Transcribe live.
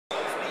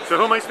So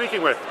who am I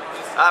speaking with?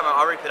 I'm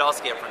Ari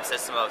Podolsky. I'm from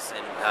Sysomos,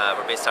 and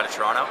we're based out of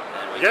Toronto.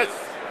 And yes,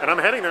 and I'm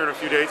heading there in a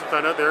few days to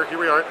find out there. Here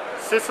we are,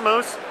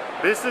 Sysomos,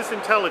 Business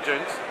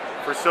Intelligence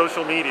for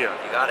Social Media.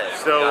 You got it.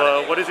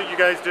 So what is it you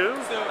guys do?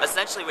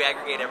 Essentially, we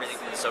aggregate everything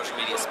from the social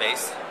media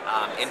space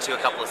into a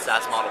couple of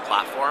SaaS model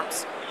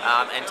platforms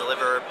and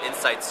deliver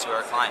insights to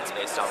our clients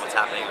based on what's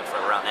happening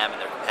around them and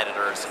their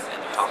competitors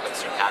and their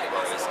topics or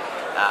categories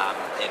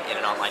in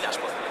an online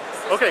dashboard.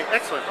 Okay,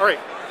 excellent. All right.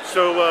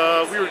 So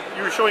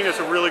you were showing us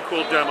a really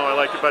cool demo. I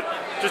liked it, but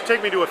just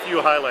take me to a few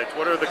highlights.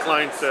 What are the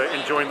clients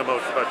enjoying the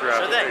most about your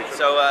application? Sure thing.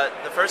 So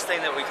the first thing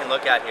that we can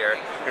look at here,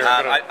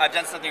 I've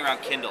done something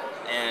around Kindle,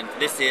 and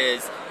this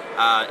is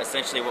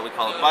essentially what we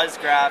call a buzz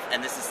graph,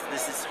 and this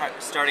is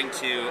starting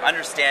to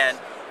understand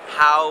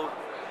how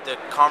the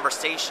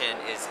conversation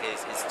is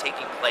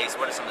taking place.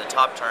 What are some of the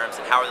top terms,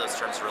 and how are those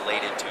terms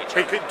related to each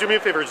other? Hey, do me a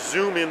favor.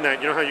 Zoom in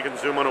that. You know how you can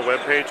zoom on a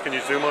web page? Can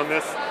you zoom on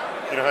this?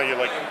 You know how you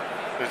like.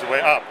 There's a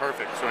way,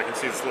 perfect, so I can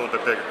see this a little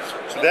bit bigger.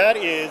 So that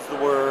is the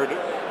word,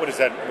 what is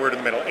that word in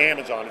the middle?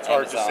 Amazon, it's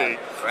hard to see.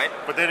 Right.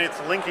 But then it's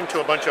linking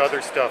to a bunch of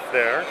other stuff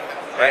there.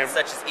 Right,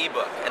 such as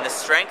ebook. And the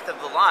strength of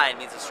the line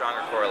means a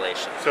stronger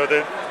correlation. So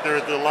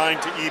the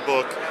line to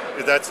ebook,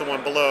 that's the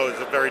one below,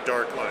 is a very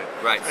dark line.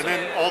 Right. And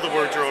then all the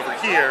words are over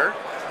here.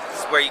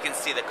 This is where you can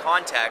see the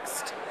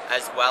context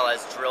as well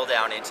as drill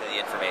down into the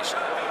information.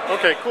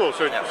 Okay, cool.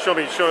 So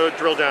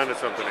drill down to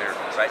something here.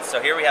 Right, so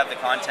here we have the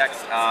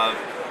context of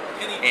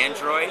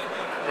Android,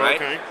 right?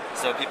 Okay.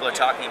 So people are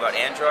talking about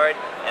Android,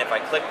 and if I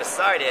click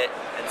beside it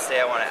and say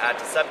I want to add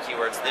to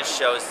sub-keywords, this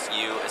shows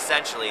you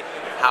essentially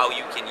how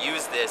you can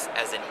use this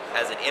as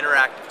an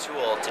interactive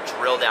tool to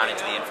drill down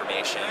into the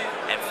information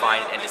and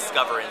find and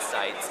discover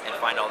insights and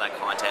find all that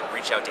content,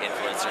 reach out to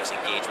influencers,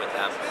 engage with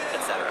them,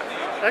 etc.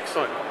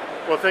 Excellent.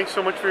 Well, thanks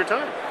so much for your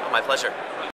time. My pleasure.